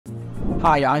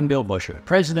Hi, I'm Bill Busher,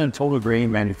 president of Total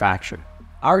Green Manufacturing.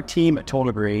 Our team at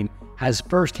Total Green has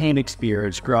firsthand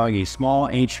experience growing a small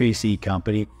HVAC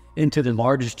company into the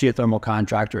largest geothermal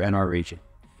contractor in our region,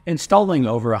 installing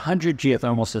over 100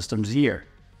 geothermal systems a year.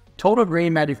 Total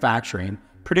Green Manufacturing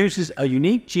produces a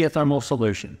unique geothermal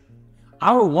solution.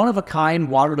 Our one-of-a-kind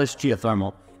waterless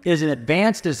geothermal is an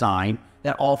advanced design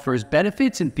that offers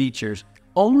benefits and features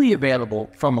only available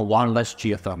from a waterless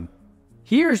geothermal.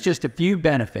 Here's just a few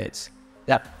benefits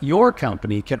that your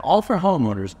company can offer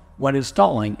homeowners when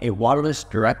installing a waterless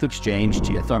direct exchange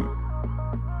geothermal.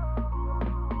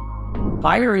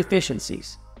 Higher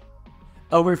efficiencies.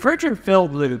 A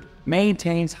refrigerant-filled loop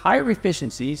maintains higher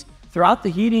efficiencies throughout the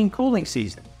heating and cooling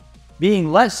season,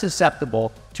 being less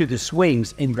susceptible to the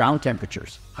swings in ground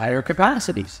temperatures. Higher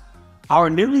capacities. Our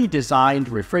newly designed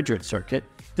refrigerant circuit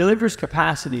delivers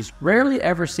capacities rarely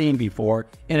ever seen before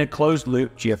in a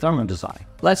closed-loop geothermal design.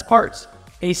 Less parts.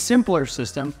 A simpler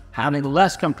system having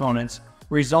less components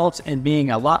results in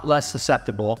being a lot less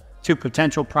susceptible to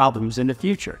potential problems in the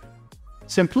future.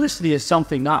 Simplicity is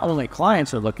something not only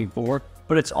clients are looking for,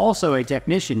 but it's also a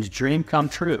technician's dream come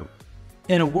true.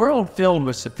 In a world filled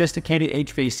with sophisticated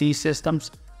HVAC systems,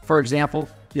 for example,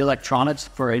 the electronics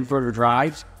for inverter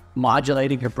drives,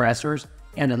 modulating compressors,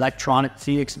 and electronic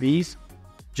CXVs,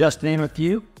 just to name a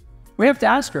few, we have to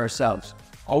ask ourselves,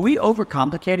 are we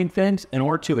overcomplicating things in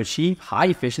order to achieve high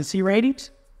efficiency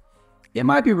ratings? It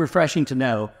might be refreshing to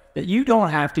know that you don't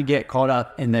have to get caught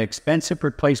up in the expensive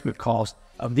replacement cost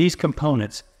of these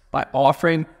components by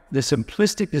offering the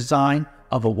simplistic design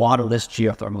of a waterless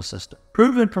geothermal system.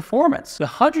 Proven performance. The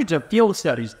hundreds of field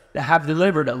studies that have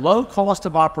delivered a low cost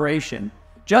of operation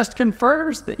just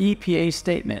confirms the EPA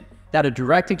statement that a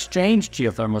direct exchange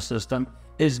geothermal system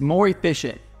is more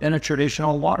efficient than a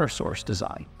traditional water source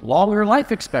design. Longer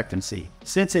life expectancy.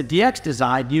 Since a DX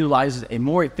design utilizes a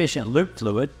more efficient loop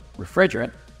fluid,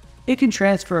 refrigerant, it can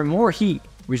transfer more heat,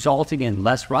 resulting in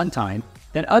less runtime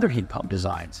than other heat pump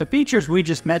designs. The features we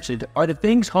just mentioned are the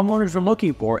things homeowners are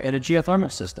looking for in a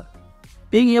geothermal system.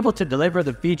 Being able to deliver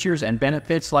the features and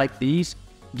benefits like these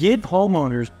give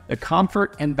homeowners the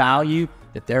comfort and value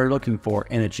that they're looking for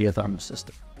in a geothermal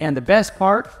system. And the best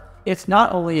part, it's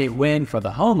not only a win for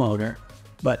the homeowner,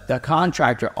 but the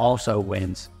contractor also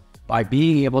wins by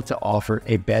being able to offer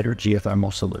a better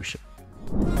geothermal solution.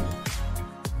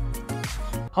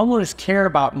 Homeowners care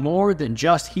about more than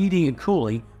just heating and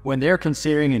cooling when they're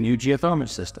considering a new geothermal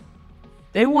system.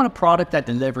 They want a product that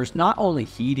delivers not only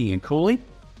heating and cooling,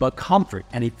 but comfort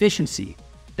and efficiency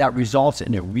that results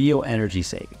in a real energy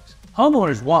savings.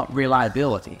 Homeowners want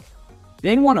reliability.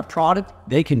 They want a product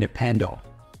they can depend on.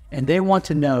 And they want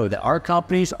to know that our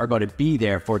companies are going to be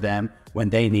there for them when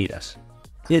they need us.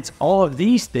 It's all of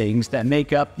these things that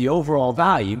make up the overall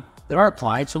value that our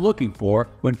clients are looking for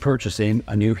when purchasing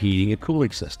a new heating and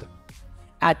cooling system.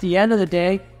 At the end of the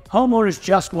day, homeowners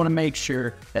just want to make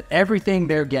sure that everything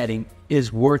they're getting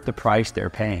is worth the price they're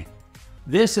paying.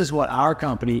 This is what our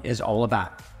company is all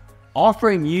about,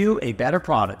 offering you a better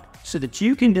product so that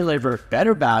you can deliver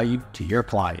better value to your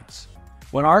clients.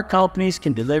 When our companies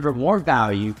can deliver more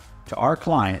value to our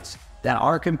clients than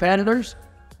our competitors,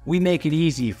 we make it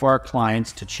easy for our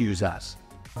clients to choose us.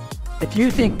 If you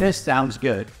think this sounds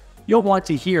good, you'll want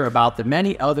to hear about the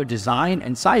many other design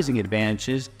and sizing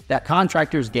advantages that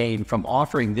contractors gain from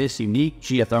offering this unique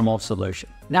geothermal solution.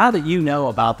 Now that you know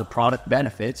about the product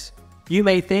benefits, you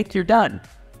may think you're done,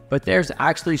 but there's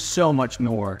actually so much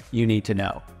more you need to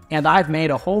know. And I've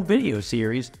made a whole video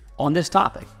series on this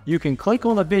topic. You can click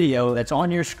on the video that's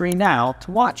on your screen now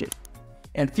to watch it.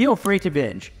 And feel free to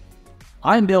binge.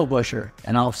 I'm Bill Busher,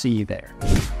 and I'll see you there.